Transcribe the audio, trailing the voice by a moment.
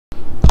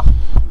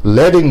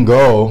Letting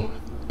go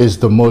is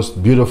the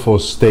most beautiful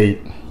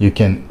state you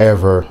can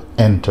ever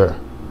enter.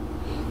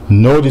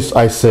 Notice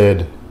I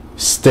said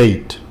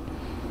state,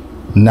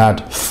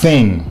 not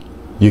thing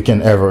you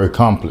can ever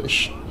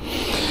accomplish.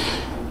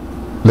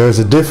 There's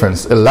a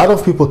difference. A lot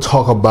of people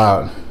talk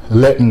about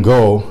letting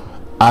go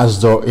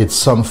as though it's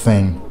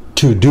something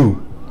to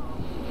do.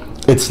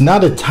 It's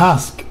not a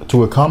task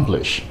to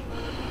accomplish.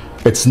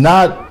 It's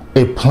not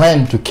a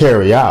plan to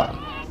carry out.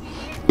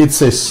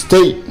 It's a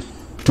state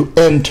to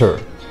enter.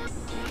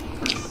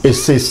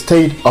 It's a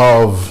state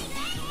of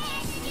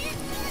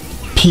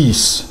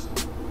peace,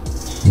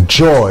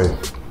 joy,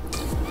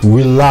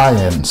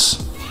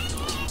 reliance,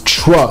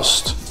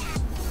 trust,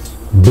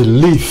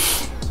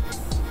 belief.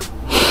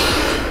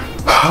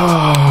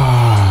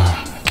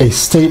 A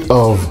state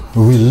of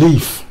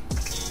relief.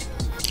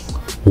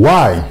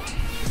 Why?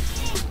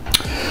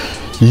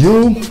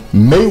 You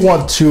may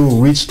want to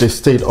reach the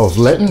state of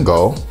letting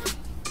go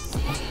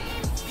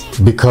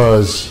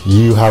because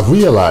you have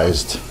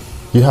realized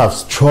you have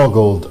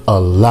struggled a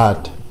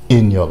lot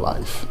in your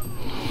life.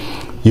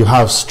 You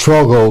have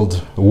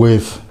struggled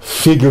with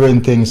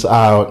figuring things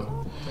out.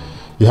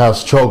 You have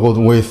struggled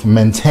with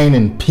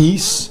maintaining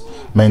peace,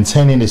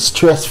 maintaining a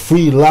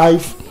stress-free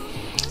life,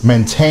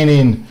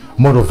 maintaining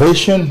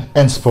motivation,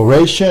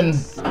 inspiration,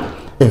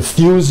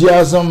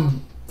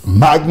 enthusiasm,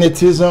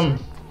 magnetism.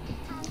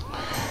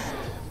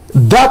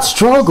 That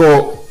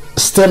struggle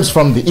stems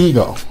from the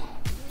ego.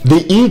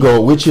 The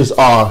ego, which is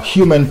our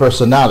human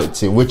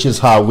personality, which is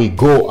how we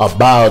go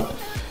about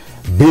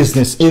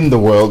business in the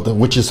world,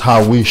 which is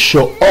how we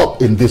show up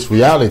in this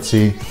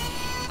reality.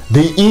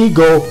 The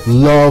ego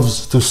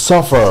loves to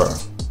suffer.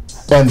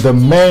 And the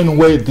main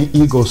way the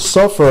ego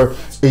suffers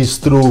is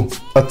through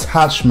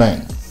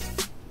attachment.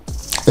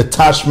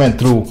 Attachment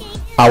through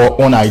our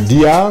own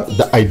ideas,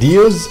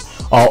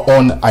 our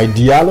own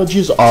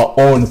ideologies, our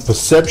own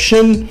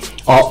perception,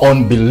 our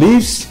own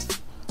beliefs,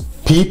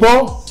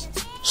 people,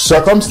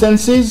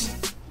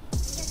 circumstances,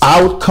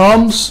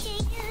 outcomes,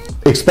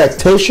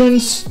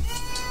 expectations,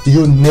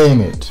 you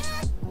name it.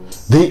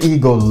 The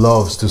ego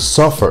loves to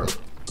suffer.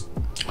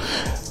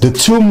 The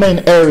two main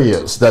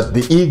areas that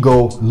the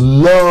ego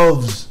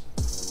loves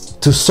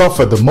to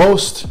suffer the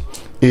most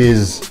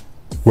is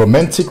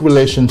romantic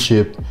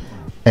relationship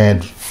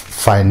and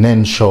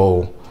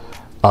financial,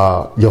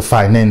 your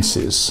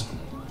finances.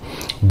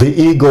 The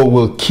ego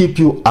will keep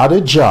you at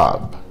a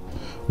job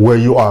where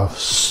you are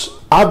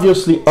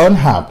obviously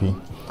unhappy,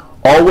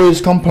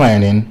 always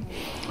complaining,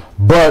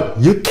 but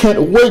you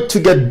can't wait to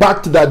get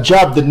back to that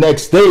job the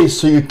next day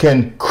so you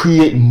can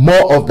create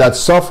more of that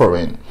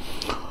suffering.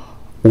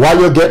 While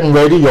you're getting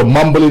ready, you're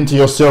mumbling to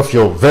yourself,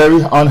 you're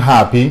very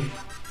unhappy,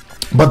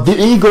 but the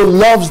ego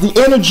loves the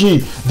energy.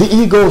 The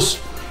ego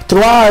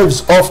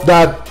thrives off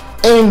that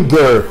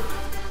anger,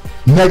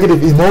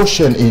 negative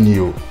emotion in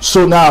you.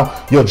 So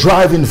now you're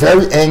driving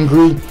very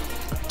angry,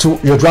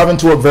 you're driving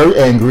to work very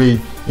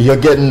angry, you're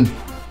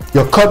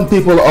cutting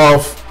people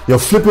off, you're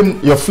flipping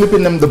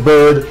them the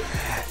bird,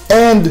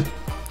 and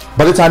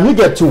by the time you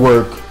get to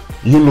work,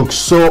 you look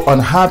so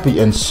unhappy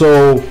and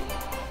so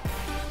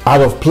out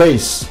of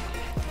place.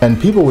 And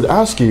people would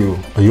ask you,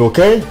 are you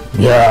okay?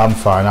 Yeah, I'm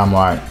fine, I'm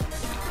all right.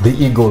 The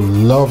ego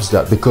loves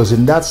that because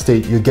in that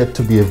state, you get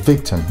to be a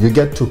victim. You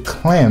get to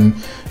claim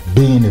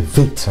being a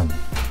victim.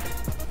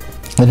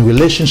 In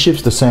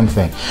relationships, the same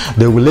thing.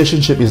 The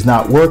relationship is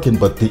not working,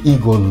 but the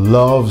ego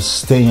loves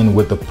staying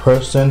with the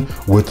person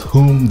with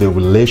whom the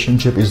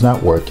relationship is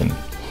not working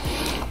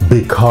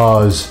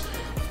because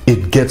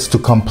it gets to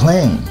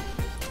complain.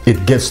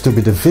 It gets to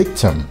be the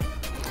victim.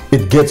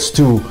 It gets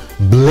to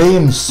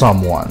blame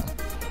someone.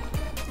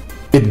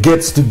 It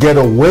gets to get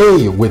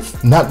away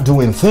with not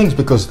doing things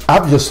because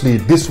obviously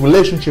this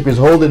relationship is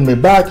holding me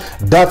back.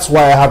 That's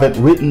why I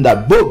haven't written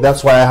that book.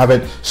 That's why I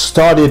haven't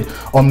started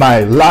on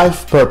my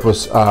life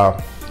purpose,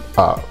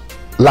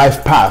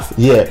 life path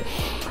yet.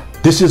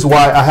 This is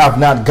why I have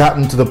not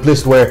gotten to the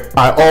place where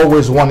I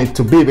always wanted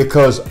to be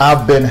because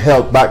I've been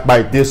held back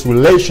by this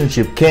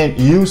relationship. Can't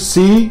you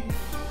see?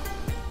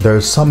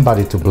 There's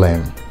somebody to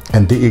blame,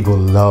 and the ego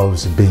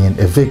loves being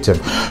a victim.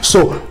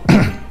 So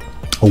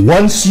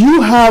once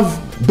you have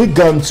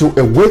begun to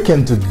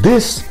awaken to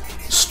this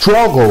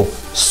struggle,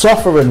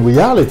 suffering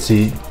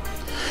reality,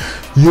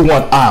 you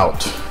want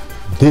out.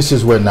 This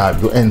is where now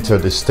you enter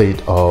the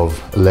state of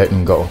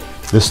letting go.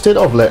 The state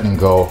of letting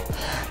go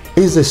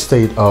is a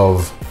state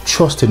of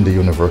trusting the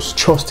universe,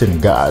 trusting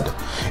God.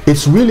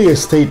 It's really a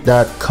state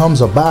that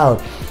comes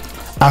about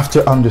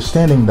after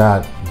understanding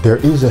that there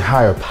is a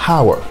higher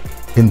power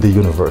in the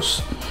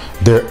universe.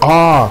 There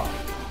are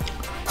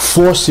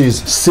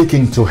forces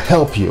seeking to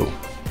help you,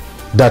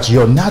 that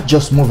you're not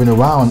just moving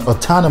around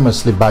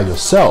autonomously by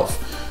yourself.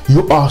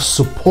 You are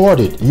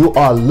supported, you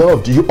are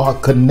loved, you are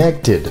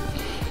connected.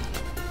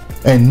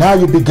 And now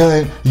you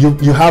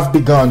have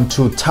begun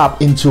to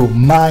tap into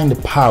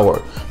mind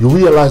power. You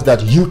realize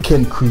that you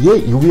can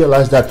create, you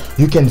realize that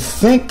you can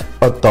think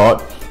a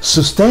thought,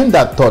 sustain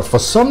that thought for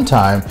some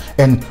time,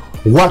 and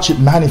watch it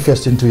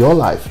manifest into your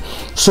life.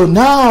 So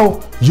now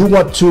you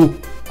want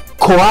to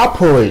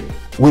cooperate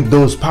with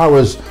those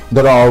powers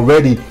that are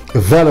already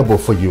available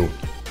for you.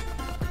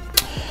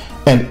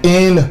 And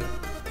in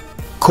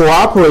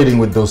cooperating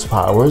with those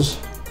powers,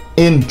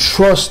 in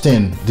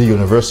trusting the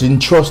universe, in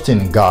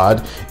trusting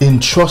God, in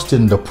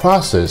trusting the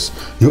process,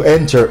 you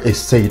enter a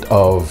state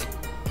of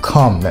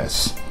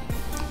calmness,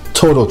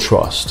 total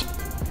trust.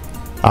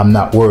 I'm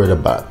not worried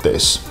about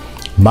this.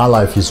 My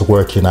life is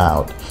working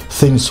out.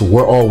 Things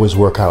will always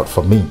work out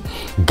for me.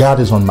 God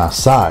is on my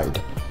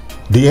side.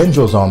 The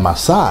angels are on my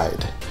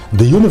side.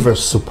 The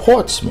universe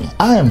supports me.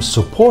 I am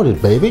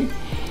supported, baby.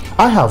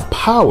 I have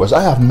powers.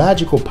 I have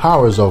magical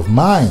powers of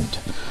mind.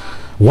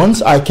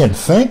 Once I can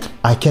think,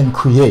 I can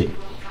create.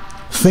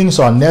 Things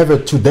are never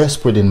too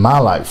desperate in my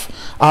life.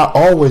 I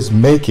always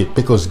make it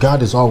because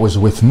God is always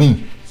with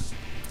me.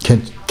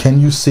 Can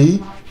you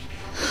see?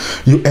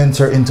 You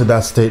enter into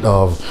that state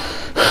of,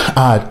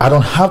 I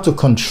don't have to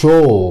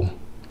control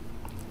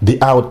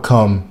the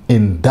outcome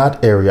in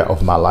that area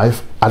of my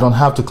life. I don't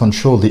have to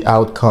control the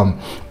outcome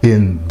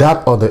in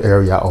that other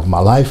area of my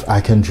life.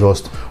 I can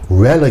just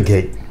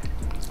relegate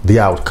the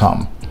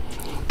outcome,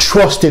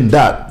 trusting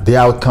that the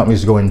outcome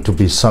is going to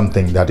be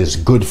something that is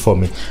good for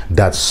me,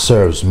 that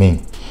serves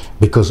me,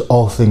 because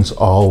all things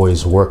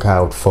always work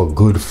out for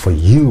good for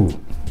you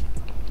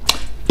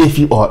if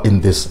you are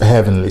in this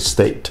heavenly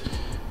state.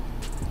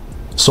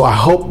 So I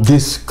hope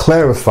this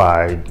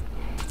clarified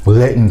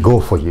letting go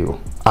for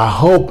you. I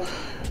hope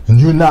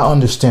you now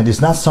understand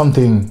it's not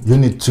something you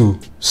need to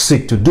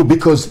seek to do,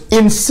 because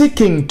in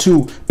seeking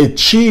to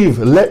achieve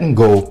letting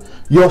go,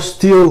 you're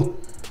still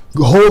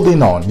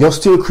holding on, you're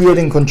still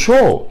creating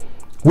control,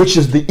 which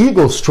is the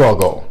ego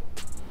struggle.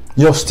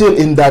 You're still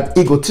in that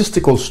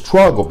egotistical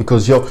struggle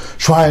because you're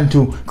trying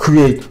to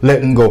create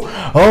letting go.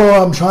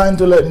 Oh, I'm trying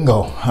to let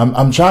go.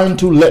 I'm trying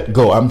to let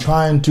go. I'm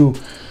trying to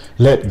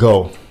let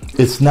go.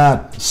 It's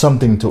not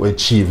something to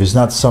achieve. It's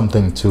not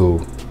something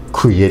to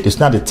create. It's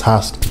not a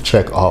task to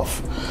check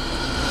off.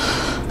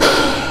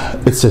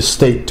 It's a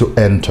state to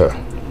enter.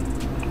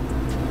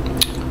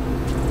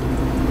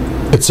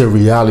 It's a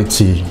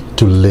reality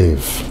to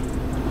live.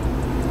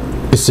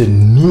 It's a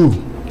new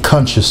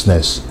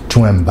consciousness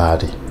to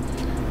embody.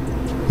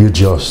 You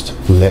just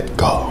let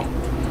go.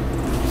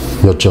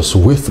 You're just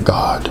with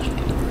God.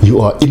 You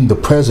are in the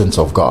presence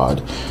of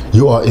God.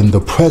 You are in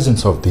the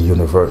presence of the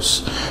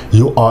universe.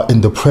 You are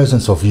in the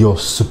presence of your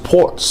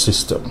support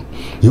system.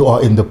 You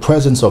are in the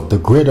presence of the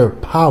greater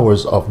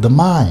powers of the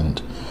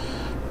mind.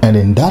 And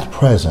in that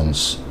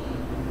presence,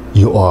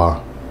 you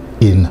are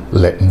in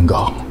letting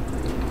go.